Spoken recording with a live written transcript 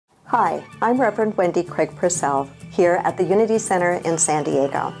Hi, I'm Reverend Wendy Craig Purcell here at the Unity Center in San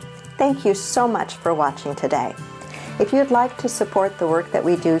Diego. Thank you so much for watching today. If you'd like to support the work that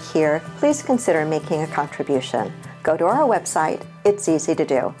we do here, please consider making a contribution. Go to our website. It's easy to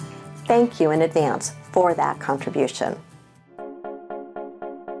do. Thank you in advance for that contribution.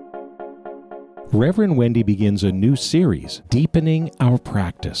 Reverend Wendy begins a new series, Deepening Our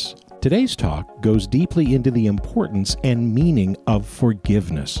Practice. Today's talk goes deeply into the importance and meaning of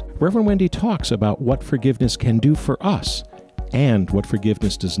forgiveness. Reverend Wendy talks about what forgiveness can do for us and what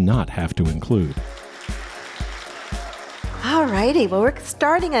forgiveness does not have to include. All righty, well, we're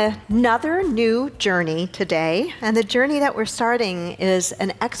starting another new journey today, and the journey that we're starting is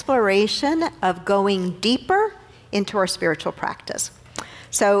an exploration of going deeper into our spiritual practice.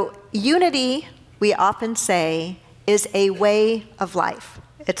 So unity, we often say, is a way of life.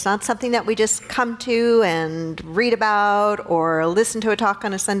 It's not something that we just come to and read about or listen to a talk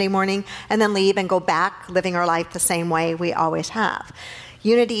on a Sunday morning and then leave and go back living our life the same way we always have.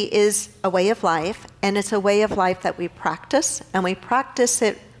 Unity is a way of life, and it's a way of life that we practice, and we practice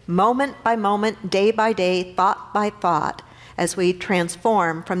it moment by moment, day by day, thought by thought, as we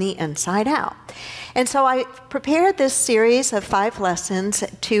transform from the inside out. And so I prepared this series of 5 lessons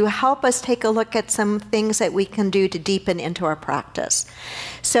to help us take a look at some things that we can do to deepen into our practice.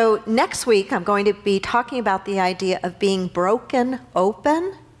 So next week, I'm going to be talking about the idea of being broken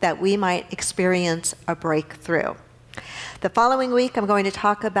open, that we might experience a breakthrough. The following week, I'm going to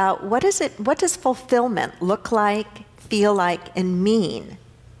talk about what does fulfillment look like, feel like, and mean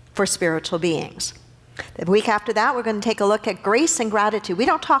for spiritual beings. The week after that, we're going to take a look at grace and gratitude. We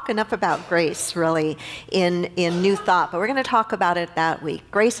don't talk enough about grace, really, in New Thought, but we're going to talk about it that week,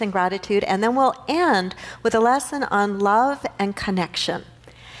 grace and gratitude, and then we'll end with a lesson on love and connection.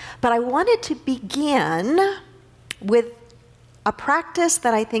 But I wanted to begin with a practice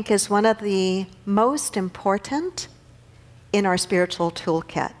that I think is one of the most important in our spiritual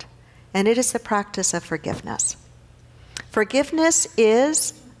toolkit, and it is the practice of forgiveness. Forgiveness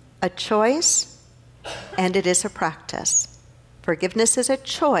is a choice, and it is a practice. Forgiveness is a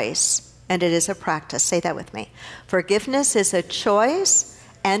choice, and it is a practice. Say that with me. Forgiveness is a choice,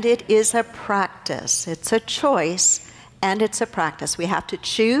 and it is a practice. It's a choice, and it's a practice. We have to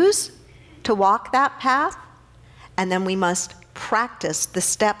choose to walk that path, and then we must practice the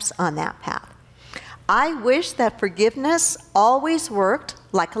steps on that path. I wish that forgiveness always worked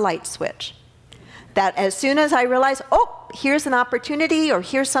like a light switch. That as soon as I realize, oh, here's an opportunity or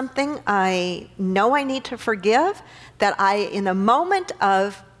here's something I know I need to forgive, that in the moment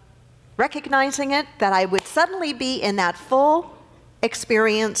of recognizing it, that I would suddenly be in that full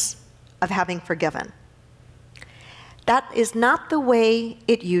experience of having forgiven. That is not the way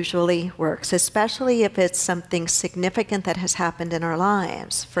it usually works, especially if it's something significant that has happened in our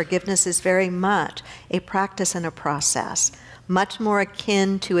lives. Forgiveness is very much a practice and a process, much more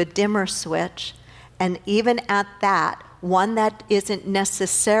akin to a dimmer switch, and even at that, one that isn't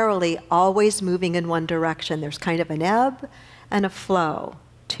necessarily always moving in one direction. There's kind of an ebb and a flow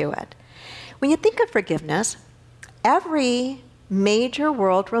to it. When you think of forgiveness, every major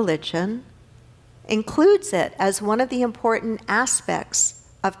world religion includes it as one of the important aspects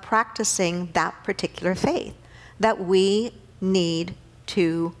of practicing that particular faith, that we need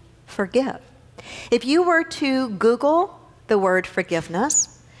to forgive. If you were to Google the word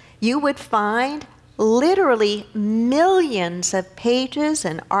forgiveness, you would find literally millions of pages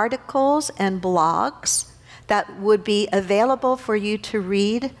and articles and blogs that would be available for you to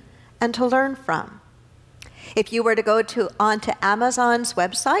read and to learn from. If you were to go onto Amazon's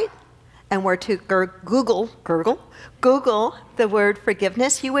website and were to Google the word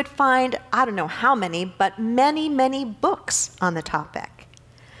forgiveness, you would find, I don't know how many, but many, many books on the topic.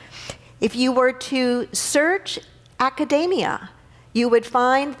 If you were to search academia, you would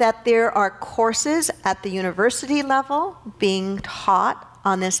find that there are courses at the university level being taught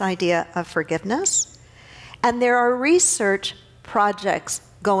on this idea of forgiveness, and there are research projects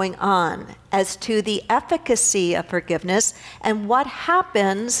going on as to the efficacy of forgiveness and what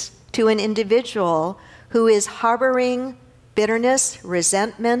happens to an individual who is harboring bitterness,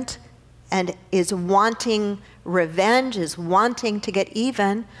 resentment, and is wanting revenge, is wanting to get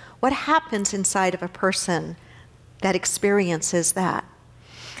even. What happens inside of a person that experiences that?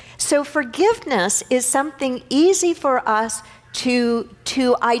 So forgiveness is something easy for us to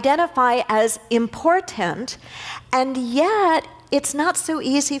identify as important, and yet it's not so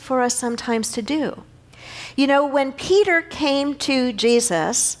easy for us sometimes to do. You know, when Peter came to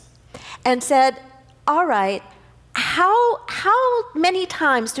Jesus and said, all right, how many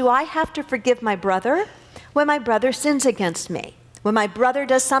times do I have to forgive my brother when my brother sins against me? When my brother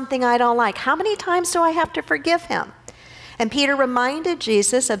does something I don't like, how many times do I have to forgive him? And Peter reminded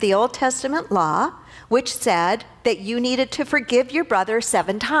Jesus of the Old Testament law, which said that you needed to forgive your brother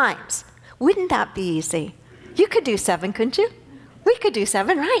 7 times. Wouldn't that be easy? You could do 7, couldn't you? We could do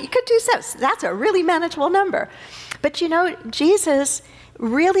 7, right? You could do 7. That's a really manageable number. But you know, Jesus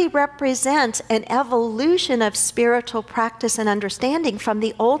really represents an evolution of spiritual practice and understanding from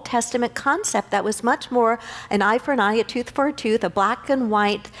the Old Testament concept that was much more an eye for an eye, a tooth for a tooth, a black and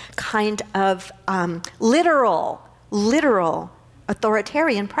white kind of literal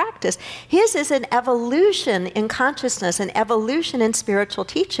authoritarian practice. His is an evolution in consciousness, an evolution in spiritual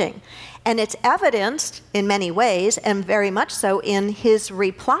teaching. And it's evidenced in many ways, and very much so in his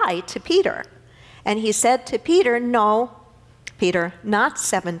reply to Peter. And he said to Peter, no, Peter, not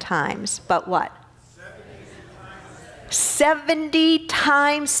 7 times, but what? 70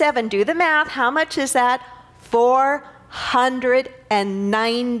 times 7. Do the math. How much is that?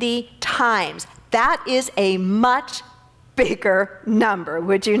 490 times. That is a much bigger number.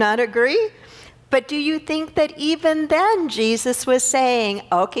 Would you not agree? But do you think that even then Jesus was saying,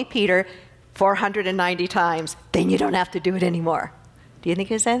 okay, Peter, 490 times, then you don't have to do it anymore? Do you think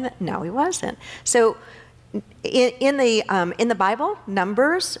he was saying that? No, he wasn't. So in the Bible,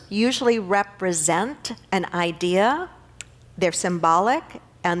 numbers usually represent an idea. They're symbolic,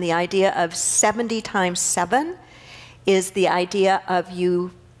 and the idea of 70 times 7 is the idea of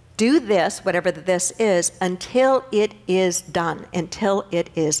you do this, whatever this is, until it is done, until it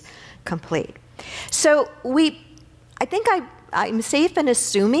is complete. So I think I'm safe in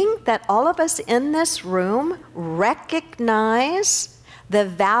assuming that all of us in this room recognize the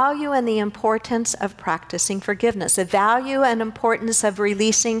value and the importance of practicing forgiveness, the value and importance of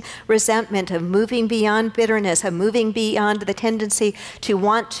releasing resentment, of moving beyond bitterness, of moving beyond the tendency to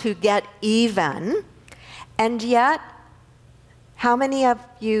want to get even. And yet, how many of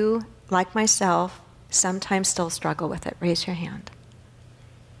you, like myself, sometimes still struggle with it? Raise your hand.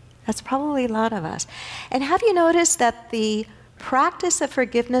 That's probably a lot of us. And have you noticed that the practice of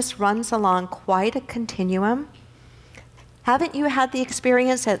forgiveness runs along quite a continuum? Haven't you had the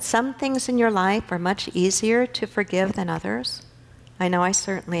experience that some things in your life are much easier to forgive than others? I know I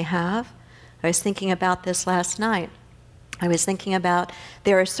certainly have. I was thinking about this last night. I was thinking about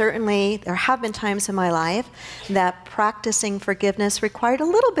there have been times in my life that practicing forgiveness required a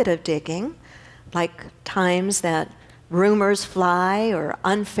little bit of digging, like times that rumors fly or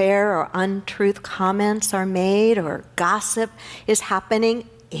unfair or untruth comments are made or gossip is happening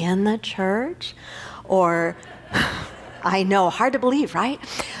in the church, or I know, hard to believe, right?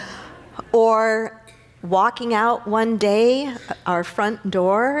 Or walking out one day, our front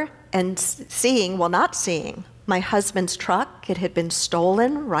door, and not seeing my husband's truck. It had been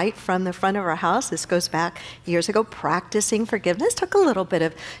stolen right from the front of our house. This goes back years ago. Practicing forgiveness took a little bit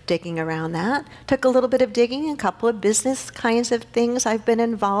of digging around that. Took a little bit of digging, a couple of business kinds of things I've been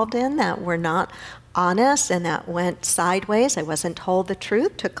involved in that were not honest and that went sideways. I wasn't told the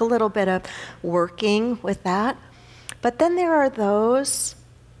truth. Took a little bit of working with that. But then there are those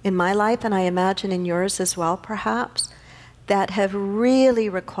in my life, and I imagine in yours as well perhaps, that have really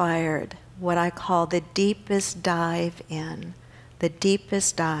required what I call the deepest dive in, the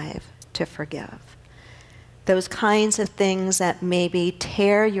deepest dive to forgive. Those kinds of things that maybe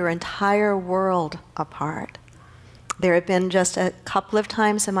tear your entire world apart. There have been just a couple of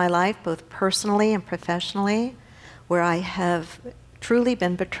times in my life, both personally and professionally, where I have truly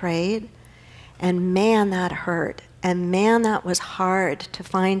been betrayed, and man, that hurt. And man, that was hard to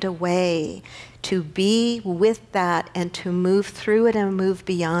find a way to be with that and to move through it and move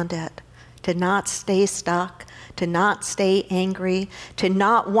beyond it. To not stay stuck, to not stay angry, to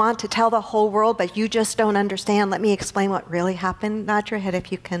not want to tell the whole world, but you just don't understand. Let me explain what really happened. Nod your head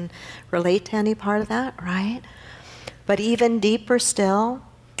if you can relate to any part of that, right? But even deeper still,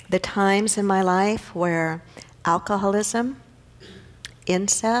 the times in my life where alcoholism,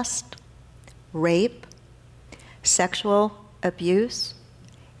 incest, rape, sexual abuse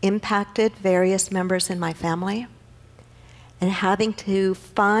impacted various members in my family, and having to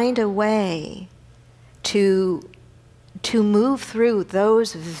find a way to move through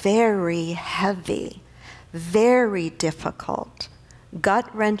those very heavy, very difficult,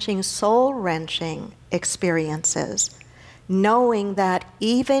 gut-wrenching, soul-wrenching experiences, knowing that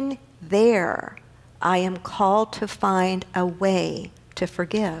even there I am called to find a way to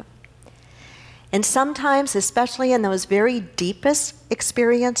forgive. And sometimes, especially in those very deepest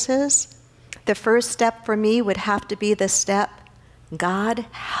experiences, the first step for me would have to be the step, God,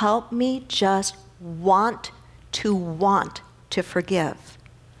 help me just want to forgive,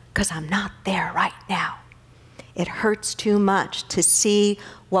 because I'm not there right now. It hurts too much to see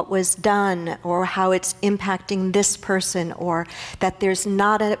what was done or how it's impacting this person, or that there's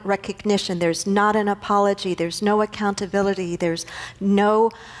not a recognition, there's not an apology, there's no accountability, there's no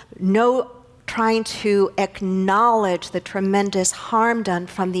trying to acknowledge the tremendous harm done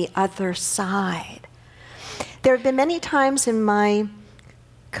from the other side. There have been many times in my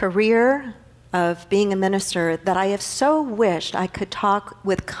career of being a minister that I have so wished I could talk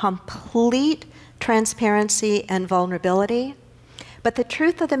with complete transparency and vulnerability. But the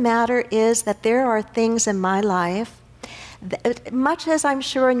truth of the matter is that there are things in my life, much as I'm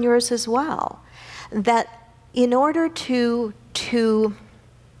sure in yours as well, that in order to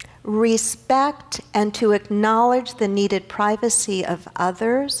respect and to acknowledge the needed privacy of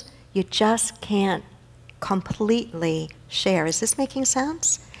others, you just can't completely share. Is this making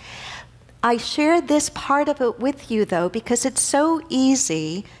sense? I share this part of it with you, though, because it's so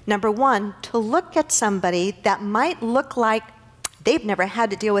easy, number one, to look at somebody that might look like they've never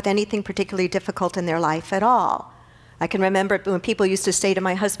had to deal with anything particularly difficult in their life at all. I can remember when people used to say to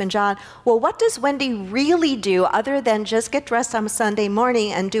my husband, John, well, what does Wendy really do other than just get dressed on Sunday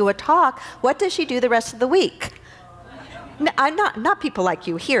morning and do a talk? What does she do the rest of the week? I'm not people like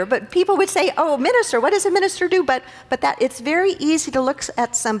you here, but people would say, oh, minister, what does a minister do? But that it's very easy to look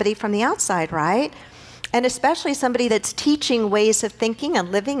at somebody from the outside, right? And especially somebody that's teaching ways of thinking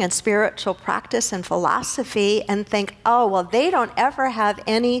and living and spiritual practice and philosophy, and think, oh, well, they don't ever have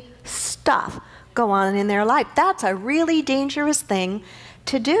any stuff go on in their life. That's a really dangerous thing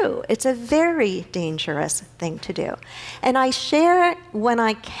to do. It's a very dangerous thing to do. And I share when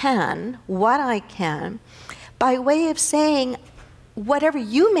I can, what I can, by way of saying, whatever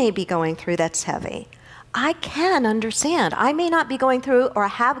you may be going through that's heavy, I can understand. I may not be going through or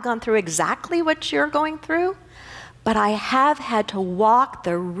have gone through exactly what you're going through, but I have had to walk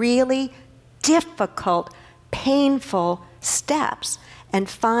the really difficult, painful steps and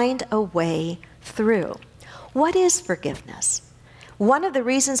find a way through. What is forgiveness? One of the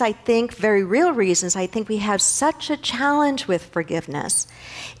reasons I think, very real reasons I think we have such a challenge with forgiveness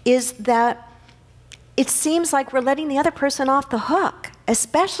is that it seems like we're letting the other person off the hook,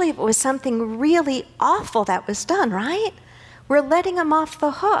 especially if it was something really awful that was done, right? We're letting them off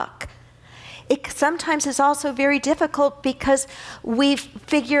the hook. It sometimes is also very difficult because we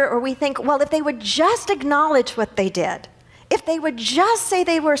figure or we think, well, if they would just acknowledge what they did, if they would just say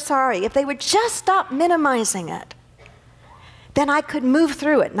they were sorry, if they would just stop minimizing it, then I could move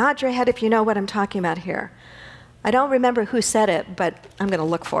through it. Nod your head if you know what I'm talking about here. I don't remember who said it, but I'm going to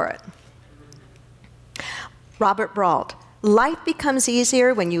look for it. Robert Brault. Life becomes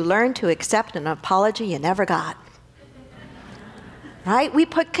easier when you learn to accept an apology you never got. Right? We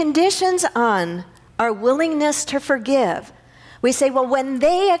put conditions on our willingness to forgive. We say, well, when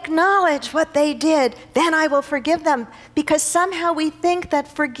they acknowledge what they did, then I will forgive them, because somehow we think that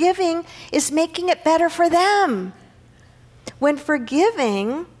forgiving is making it better for them, when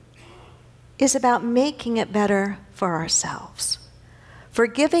forgiving is about making it better for ourselves.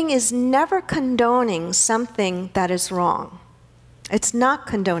 Forgiving is never condoning something that is wrong. It's not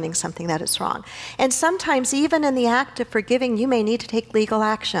condoning something that is wrong. And sometimes, even in the act of forgiving, you may need to take legal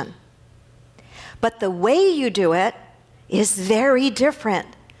action. But the way you do it is very different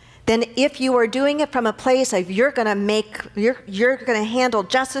than if you are doing it from a place of you're going to handle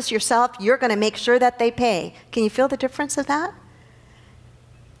justice yourself, you're going to make sure that they pay. Can you feel the difference of that?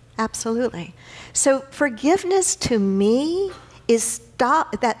 Absolutely. So forgiveness to me is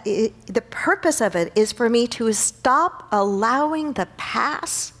the purpose of it is for me to stop allowing the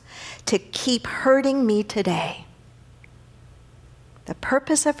past to keep hurting me today. The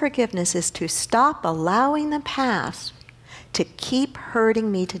purpose of forgiveness is to stop allowing the past to keep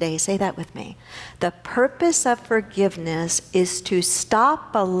hurting me today. Say that with me. The purpose of forgiveness is to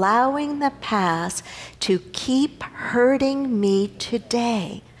stop allowing the past to keep hurting me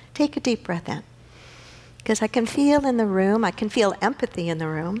today. Take a deep breath in. Because I can feel in the room, I can feel empathy in the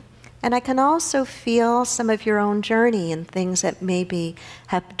room, and I can also feel some of your own journey and things that maybe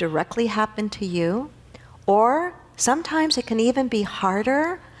have directly happened to you, or sometimes it can even be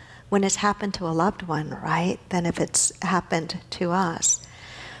harder when it's happened to a loved one, right, than if it's happened to us.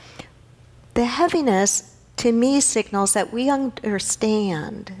 The heaviness, to me, signals that we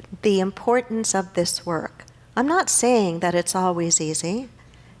understand the importance of this work. I'm not saying that it's always easy.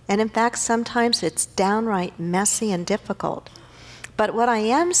 And in fact, sometimes it's downright messy and difficult. But what I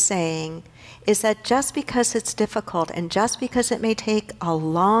am saying is that just because it's difficult, and just because it may take a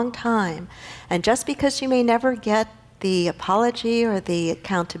long time, and just because you may never get the apology or the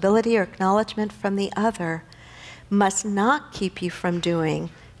accountability or acknowledgement from the other, must not keep you from doing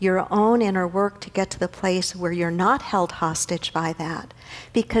your own inner work to get to the place where you're not held hostage by that,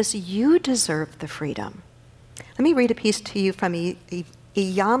 because you deserve the freedom. Let me read a piece to you from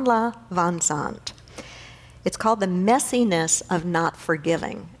Iyanla Vanzant. It's called The Messiness of Not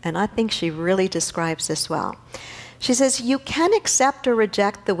Forgiving, and I think she really describes this well. She says, you can accept or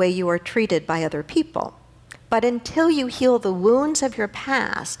reject the way you are treated by other people, but until you heal the wounds of your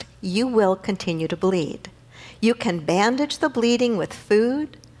past, you will continue to bleed. You can bandage the bleeding with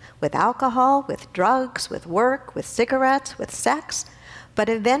food, with alcohol, with drugs, with work, with cigarettes, with sex, but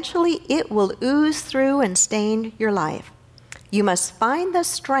eventually it will ooze through and stain your life. You must find the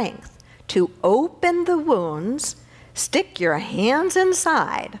strength to open the wounds, stick your hands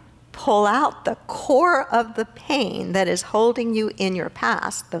inside, pull out the core of the pain that is holding you in your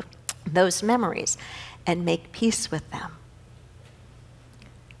past, those memories, and make peace with them.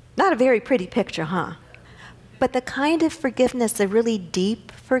 Not a very pretty picture, huh? But the kind of forgiveness, the really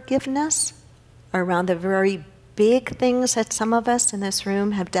deep forgiveness around the very big things that some of us in this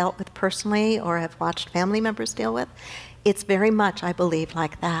room have dealt with personally or have watched family members deal with, it's very much, I believe,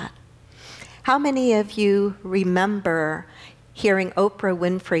 like that. How many of you remember hearing Oprah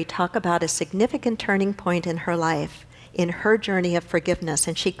Winfrey talk about a significant turning point in her life, in her journey of forgiveness?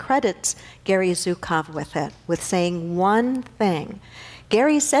 And she credits Gary Zukov with it, with saying one thing.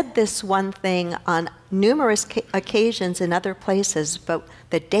 Gary said this one thing on numerous occasions in other places, but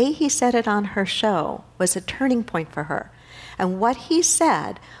the day he said it on her show was a turning point for her. And what he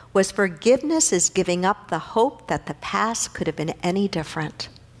said was, forgiveness is giving up the hope that the past could have been any different.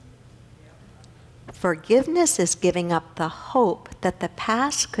 Forgiveness is giving up the hope that the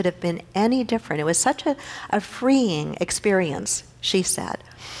past could have been any different. It was such a freeing experience, she said.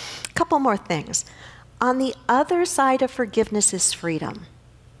 A couple more things. On the other side of forgiveness is freedom.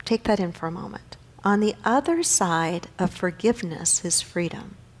 Take that in for a moment. On the other side of forgiveness is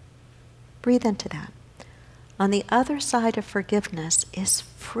freedom. Breathe into that. On the other side of forgiveness is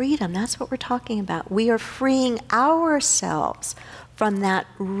freedom. That's what we're talking about. We are freeing ourselves from that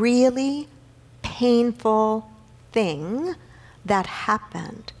really painful thing that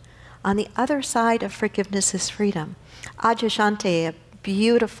happened. On the other side of forgiveness is freedom. Adyashanti, a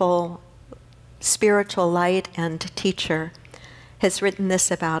beautiful spiritual light and teacher, has written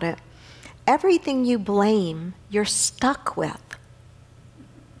this about it. Everything you blame, you're stuck with.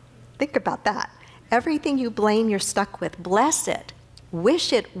 Think about that. Everything you blame, you're stuck with. Bless it.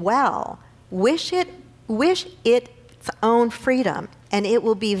 Wish it well. Wish its own freedom. And it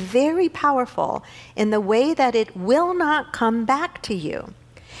will be very powerful in the way that it will not come back to you.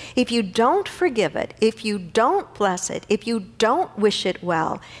 If you don't forgive it, if you don't bless it, if you don't wish it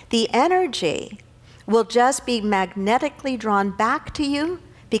well, the energy will just be magnetically drawn back to you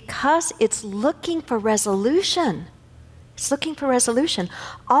because it's looking for resolution. It's looking for resolution.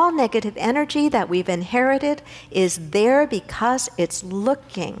 All negative energy that we've inherited is there because it's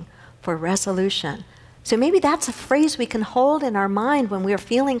looking for resolution. So maybe that's a phrase we can hold in our mind when we're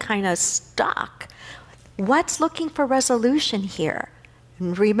feeling kind of stuck. What's looking for resolution here?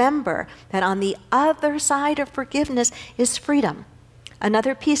 And remember that on the other side of forgiveness is freedom.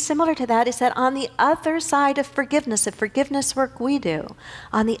 Another piece similar to that is that on the other side of forgiveness, the forgiveness work we do,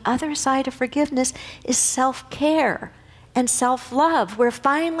 on the other side of forgiveness is self-care and self-love. We're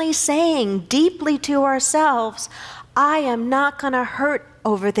finally saying deeply to ourselves, I am not going to hurt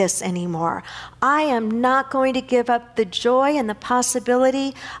over this anymore. I am not going to give up the joy and the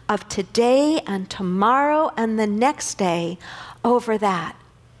possibility of today and tomorrow and the next day over that.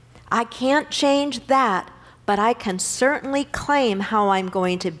 I can't change that, but I can certainly claim how I'm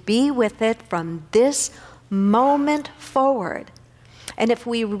going to be with it from this moment forward. And if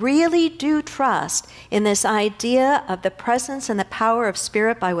we really do trust in this idea of the presence and the power of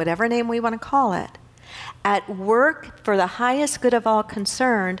spirit, by whatever name we want to call it, at work for the highest good of all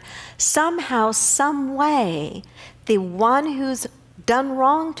concerned, somehow, some way, the one who's done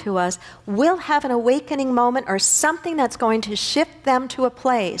wrong to us will have an awakening moment or something that's going to shift them to a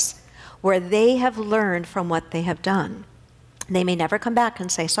place where they have learned from what they have done. They may never come back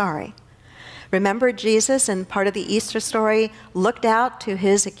and say sorry. Remember, Jesus, in part of the Easter story, looked out to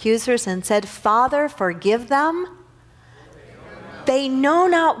his accusers and said, Father, forgive them. They know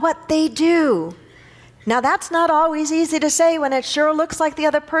not what they do. Now, that's not always easy to say when it sure looks like the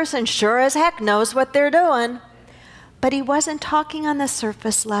other person sure as heck knows what they're doing. But he wasn't talking on the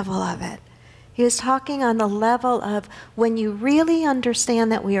surface level of it. He was talking on the level of when you really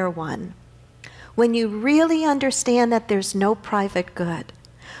understand that we are one, when you really understand that there's no private good,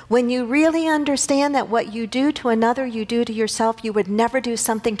 when you really understand that what you do to another, you do to yourself, you would never do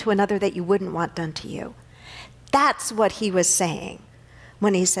something to another that you wouldn't want done to you. That's what he was saying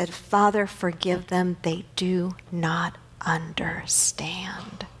when he said, "Father, forgive them, they do not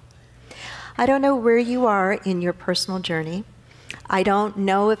understand." I don't know where you are in your personal journey. I don't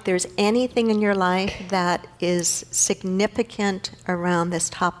know if there's anything in your life that is significant around this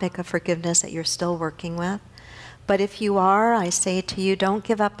topic of forgiveness that you're still working with. But if you are, I say to you, don't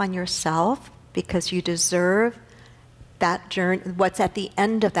give up on yourself, because you deserve that journey, what's at the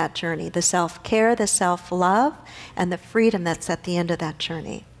end of that journey, the self-care, the self-love, and the freedom that's at the end of that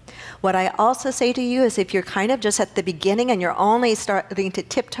journey. What I also say to you is, if you're kind of just at the beginning and you're only starting to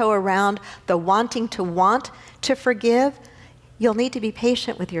tiptoe around the wanting to want to forgive, you'll need to be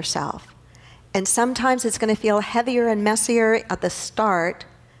patient with yourself. And sometimes it's going to feel heavier and messier at the start,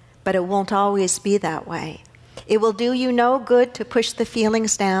 but it won't always be that way. It will do you no good to push the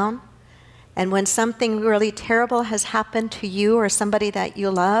feelings down. And when something really terrible has happened to you or somebody that you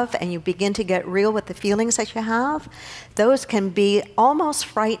love, and you begin to get real with the feelings that you have, those can be almost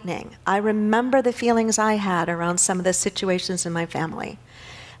frightening. I remember the feelings I had around some of the situations in my family.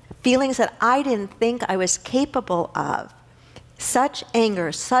 Feelings that I didn't think I was capable of. Such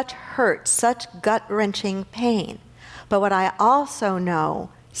anger, such hurt, such gut-wrenching pain. But what I also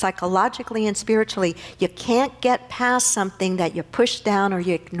know, psychologically and spiritually, you can't get past something that you push down or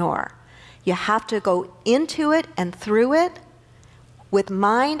you ignore. You have to go into it and through it with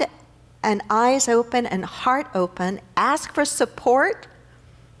mind and eyes open and heart open. Ask for support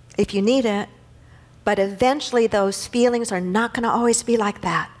if you need it, but eventually those feelings are not going to always be like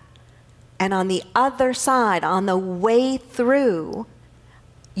that. And on the other side, on the way through,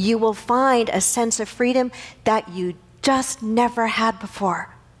 you will find a sense of freedom that you just never had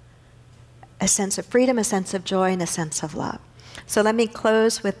before. A sense of freedom, a sense of joy, and a sense of love. So let me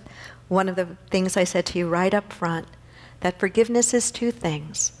close with one of the things I said to you right up front, that forgiveness is two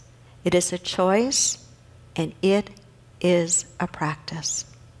things. It is a choice, and it is a practice.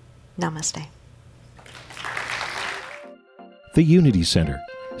 Namaste. The Unity Center,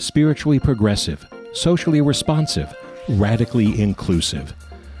 spiritually progressive, socially responsive, radically inclusive.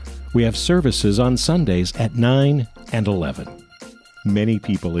 We have services on Sundays at 9 and 11. Many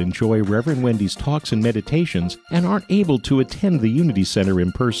people enjoy Reverend Wendy's talks and meditations and aren't able to attend the Unity Center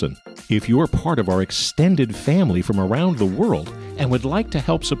in person. If you're part of our extended family from around the world and would like to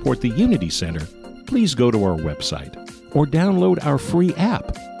help support the Unity Center, please go to our website or download our free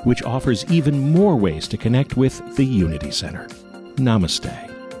app, which offers even more ways to connect with the Unity Center. Namaste.